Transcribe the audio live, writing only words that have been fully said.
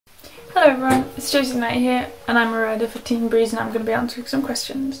Hello everyone, it's Josie here and I'm a rider for Team Breeze and I'm going to be answering some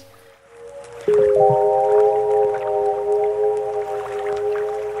questions.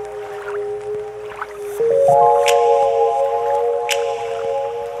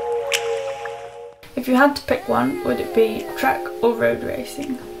 If you had to pick one, would it be track or road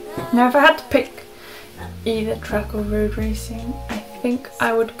racing? Now if I had to pick either track or road racing, I think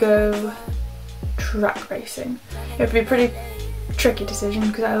I would go track racing. It would be a pretty tricky decision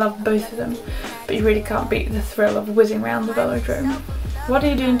because I love both of them, but you really can't beat the thrill of whizzing around the velodrome. What are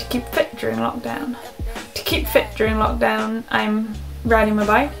you doing to keep fit during lockdown? To keep fit during lockdown, I'm riding my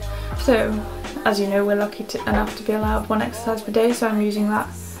bike. So, as you know, we're lucky enough to be allowed one exercise per day, so I'm using that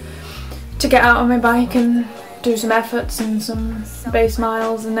to get out on my bike and do some efforts and some base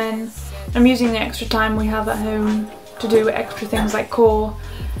miles, and then I'm using the extra time we have at home to do extra things like core,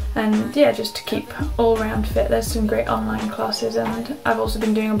 and yeah, just to keep all round fit. There's some great online classes, and I've also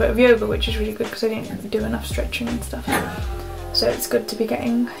been doing a bit of yoga, which is really good because I didn't do enough stretching and stuff. So it's good to be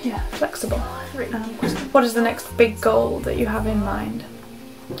getting, flexible. What is the next big goal that you have in mind?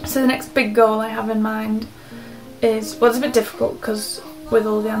 So the next big goal I have in mind is, well, it's a bit difficult because with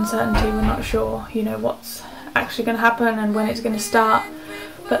all the uncertainty we're not sure, what's actually going to happen and when it's going to start.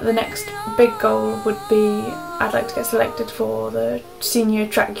 But the next big goal would be, I'd like to get selected for the Senior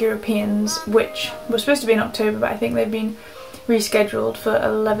Track Europeans, which was supposed to be in October, but I think they've been rescheduled for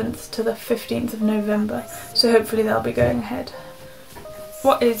 11th to the 15th of November, so hopefully they'll be going ahead.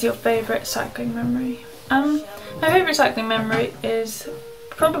 What is your favourite cycling memory? My favourite cycling memory is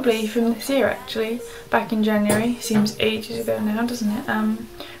probably from this year actually, back in January. Seems ages ago now, doesn't it?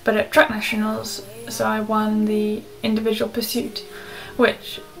 But at Track Nationals, so I won the individual pursuit,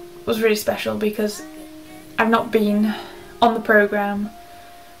 which was really special because I've not been on the programme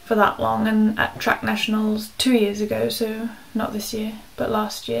for that long, and at Track Nationals 2 years ago, so not this year but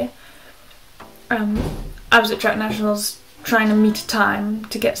last year, I was at Track Nationals trying to meet a time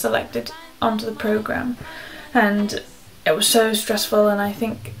to get selected onto the programme, and it was so stressful, and I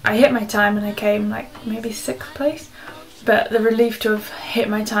think I hit my time and I came like maybe 6th place, but the relief to have hit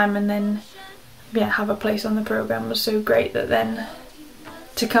my time and then have a place on the programme was so great that then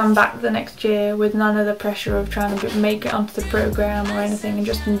to come back the next year with none of the pressure of trying to make it onto the programme or anything and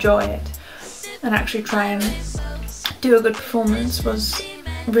just enjoy it and actually try and do a good performance was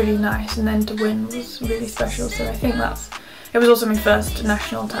really nice, and then to win was really special. So I think it was also my first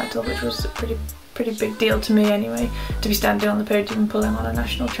national title, which was a pretty big deal to me anyway. To be standing on the podium and pulling on a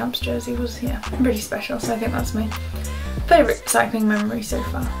national champs jersey was really special, so I think that's my favourite cycling memory so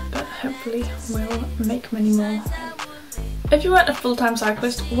far, but hopefully we'll make many more. If you weren't a full-time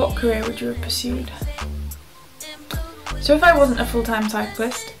cyclist, what career would you have pursued? So if I wasn't a full-time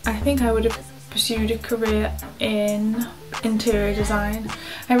cyclist, I think I would have pursued a career in interior design.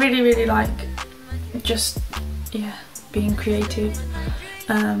 I really like just, being creative.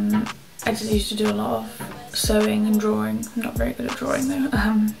 I just used to do a lot of sewing and drawing. I'm not very good at drawing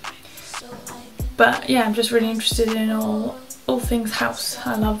though. But yeah, I'm just really interested in all things house.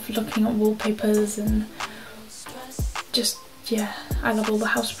 I love looking at wallpapers and just, I love all the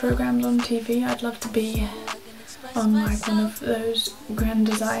house programmes on TV. I'd love to be on like one of those grand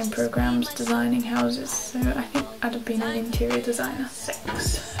design programmes designing houses, so I think I'd have been an interior designer.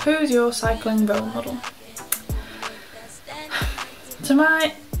 6. Who's your cycling role model? So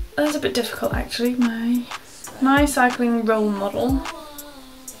that's a bit difficult actually. My cycling role model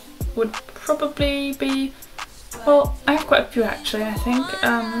would probably be, well, I have quite a few actually, I think.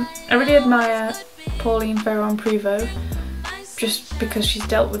 I really admire Pauline Ferrand-Prévot, just because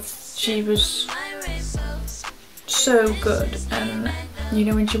she was so good, and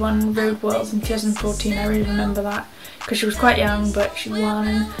when she won Road Worlds in 2014, I really remember that because she was quite young, but she won,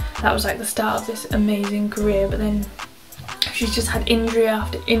 and that was like the start of this amazing career. But then she's just had injury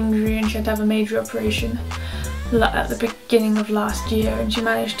after injury, and she had to have a major operation at the beginning of last year, and she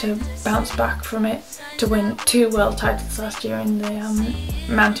managed to bounce back from it to win 2 world titles last year in the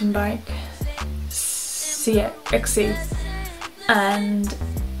mountain bike XC and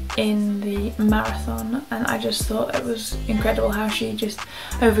in the marathon, and I just thought it was incredible how she just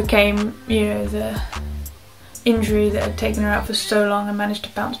overcame the injury that had taken her out for so long and managed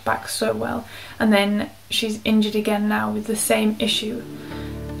to bounce back so well. And then she's injured again now with the same issue,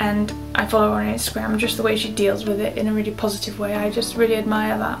 and I follow her on Instagram, just the way she deals with it in a really positive way. I just really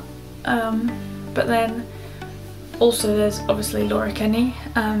admire that. But then also there's obviously Laura Kenny.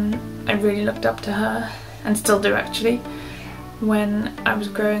 I really looked up to her, and still do actually. When I was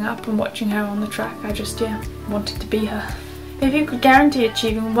growing up and watching her on the track, I just wanted to be her. If you could guarantee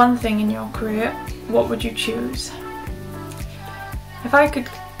achieving one thing in your career, what would you choose? If I could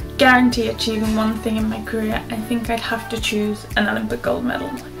guarantee achieving one thing in my career, I think I'd have to choose an Olympic gold medal.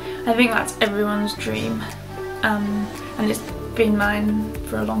 I think that's everyone's dream, and it's been mine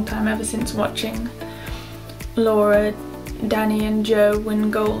for a long time, ever since watching Laura, Danny and Joe win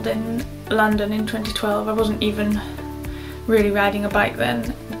gold in London in 2012. I wasn't even really riding a bike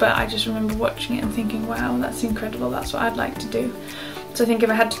then, but I just remember watching it and thinking, wow, that's incredible, that's what I'd like to do. So I think if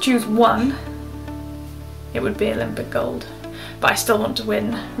I had to choose one, it would be Olympic gold. But I still want to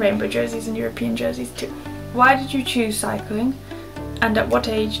win rainbow jerseys and European jerseys too. Why did you choose cycling, and at what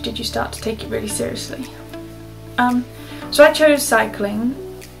age did you start to take it really seriously? So I chose cycling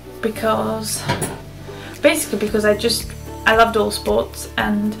because, basically because I loved all sports,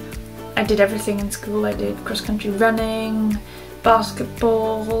 and I did everything in school. I did cross-country running,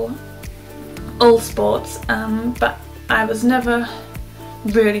 basketball, all sports, but I was never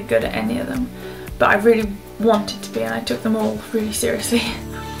really good at any of them. But I really wanted to be, and I took them all really seriously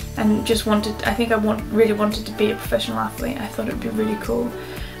and just wanted, I think I really wanted to be a professional athlete. I thought it would be really cool.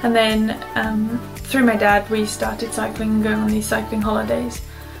 And then through my dad we started cycling and going on these cycling holidays,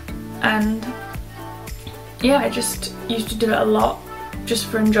 and yeah, I just used to do it a lot just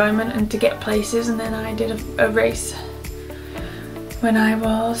for enjoyment and to get places. And then I did a race when I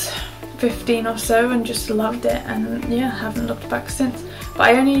was 15 or so and just loved it, and yeah, haven't looked back since. But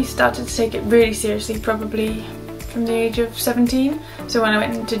I only started to take it really seriously probably from the age of 17, so when I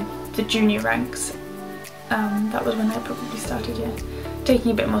went into the junior ranks, that was when I probably started, yeah,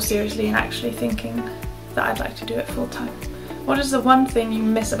 taking it a bit more seriously and actually thinking that I'd like to do it full time. What is the one thing you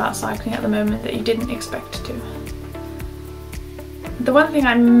miss about cycling at the moment that you didn't expect to? The one thing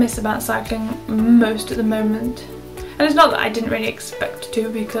I miss about cycling most at the moment, and it's not that I didn't really expect to,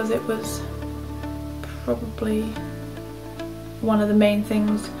 because it was probably one of the main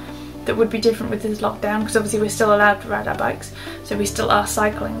things that would be different with this lockdown, because obviously we're still allowed to ride our bikes, so we still are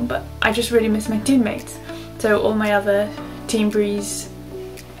cycling, but I just really miss my teammates. So all my other Team Breeze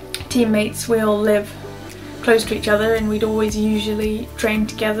teammates, we all live close to each other, and we'd always usually train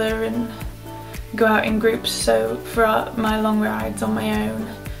together and go out in groups. So for my long rides on my own,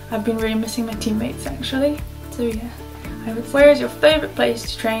 I've been really missing my teammates actually. So yeah, where is your favourite place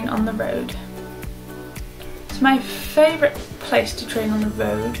to train on the road? So my favourite place to train on the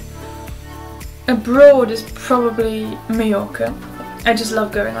road abroad is probably Mallorca. I just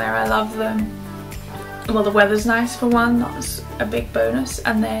love going there. I love well, the weather's nice for one, that's a big bonus,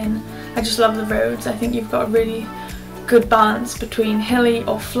 and then I just love the roads. I think you've got a really good balance between hilly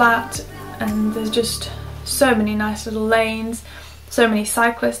or flat, and there's just so many nice little lanes, so many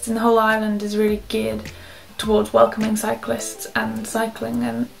cyclists, and the whole island is really geared towards welcoming cyclists and cycling,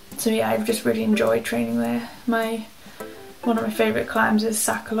 and so yeah, I've just really enjoyed training there. One of my favourite climbs is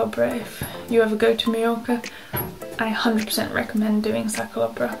Sa Calobra. If you ever go to Mallorca, I 100% recommend doing Sa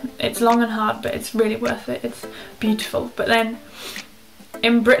Calobra. It's long and hard, but it's really worth it. It's beautiful. But then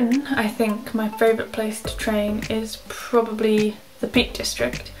in Britain, I think my favourite place to train is probably the Peak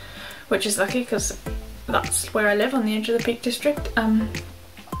District, which is lucky because that's where I live, on the edge of the Peak District.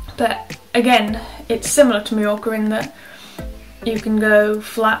 But again, it's similar to Mallorca in that you can go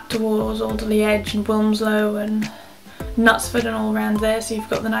flat towards Alderley Edge and Wilmslow and Knutsford and all around there, so you've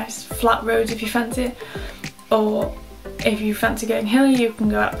got the nice flat roads if you fancy it. Or if you fancy going hilly, you can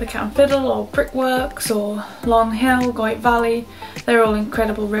go up the Cat and Fiddle or Brickworks or Long Hill, Goyt Valley. They're all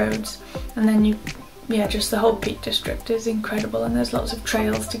incredible roads. And then yeah, just the whole Peak District is incredible, and there's lots of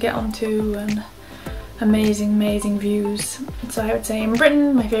trails to get onto and amazing, amazing views. So I would say in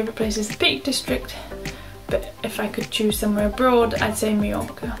Britain, my favourite place is the Peak District, but if I could choose somewhere abroad, I'd say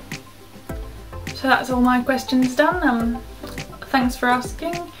Mallorca. So that's all my questions done. Thanks for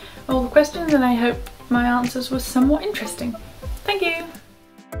asking all the questions, and I hope my answers were somewhat interesting. Thank you!